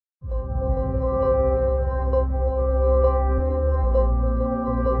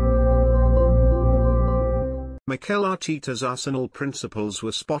Mikel Arteta's Arsenal principles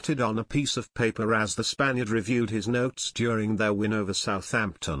were spotted on a piece of paper as the Spaniard reviewed his notes during their win over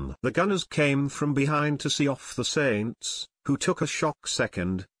Southampton. The Gunners came from behind to see off the Saints, who took a shock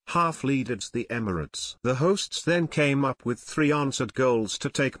second-half lead at the Emirates. The hosts then came up with 3 answered goals to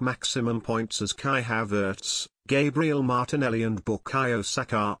take maximum points as Kai Havertz, Gabriel Martinelli and Bukayo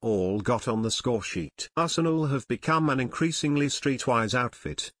Saka all got on the scoresheet. Arsenal have become an increasingly streetwise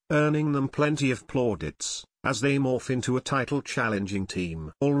outfit, earning them plenty of plaudits as they morph into a title-challenging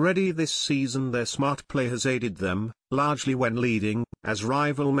team. Already this season their smart play has aided them, largely when leading, as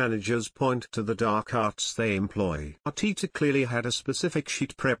rival managers point to the dark arts they employ. Arteta clearly had a specific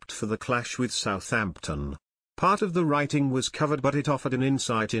sheet prepped for the clash with Southampton. Part of the writing was covered, but it offered an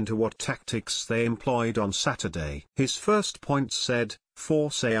insight into what tactics they employed on Saturday. His first point said,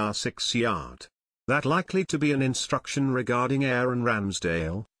 "Force our 6-yard." That likely to be an instruction regarding Aaron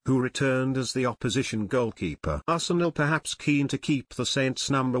Ramsdale, who returned as the opposition goalkeeper. Arsenal perhaps keen to keep the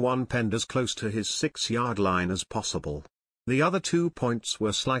Saints' number 1 penned as close to his 6-yard line as possible. The other 2 points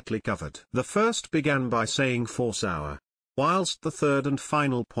were slightly covered. The first began by saying "force our," whilst the third and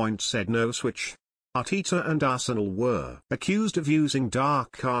final point said "no switch." Arteta and Arsenal were accused of using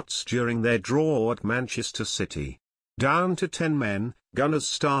dark arts during their draw at Manchester City. Down to 10 men, Gunners'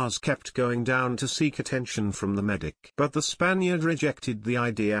 stars kept going down to seek attention from the medic. But the Spaniard rejected the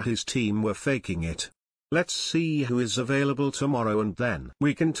idea his team were faking it. "Let's see who is available tomorrow and then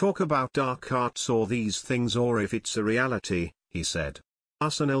we can talk about dark arts or these things, or if it's a reality," he said.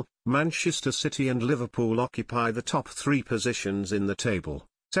 Arsenal, Manchester City and Liverpool occupy the top 3 positions in the table,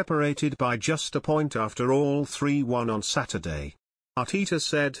 separated by just a point after all 3 won on Saturday. Arteta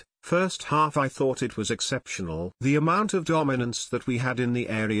said, "First half I thought it was exceptional. The amount of dominance that we had in the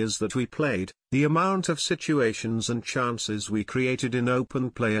areas that we played, the amount of situations and chances we created in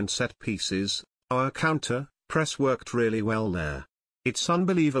open play and set pieces, our counter-press worked really well there. It's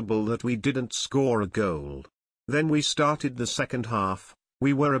unbelievable that we didn't score a goal. Then we started the second half,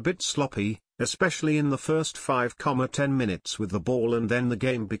 we were a bit sloppy, especially in the first 5-10 minutes with the ball, and then the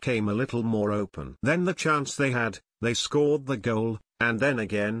game became a little more open. Then the chance they had, they scored the goal, and then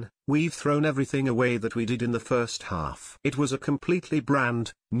again, we've thrown everything away that we did in the first half." It was a completely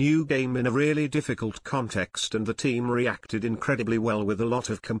brand new game in a really difficult context, and the team reacted incredibly well with a lot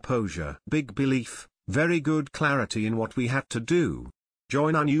of composure. Big belief, very good clarity in what we had to do.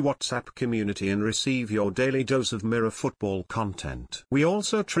 Join our new WhatsApp community and receive your daily dose of Mirror football content. We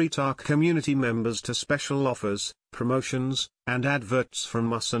also treat our community members to special offers, promotions, and adverts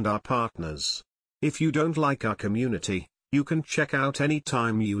from us and our partners. If you don't like our community, you can check out any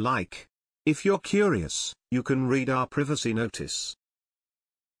time you like. If you're curious, you can read our privacy notice.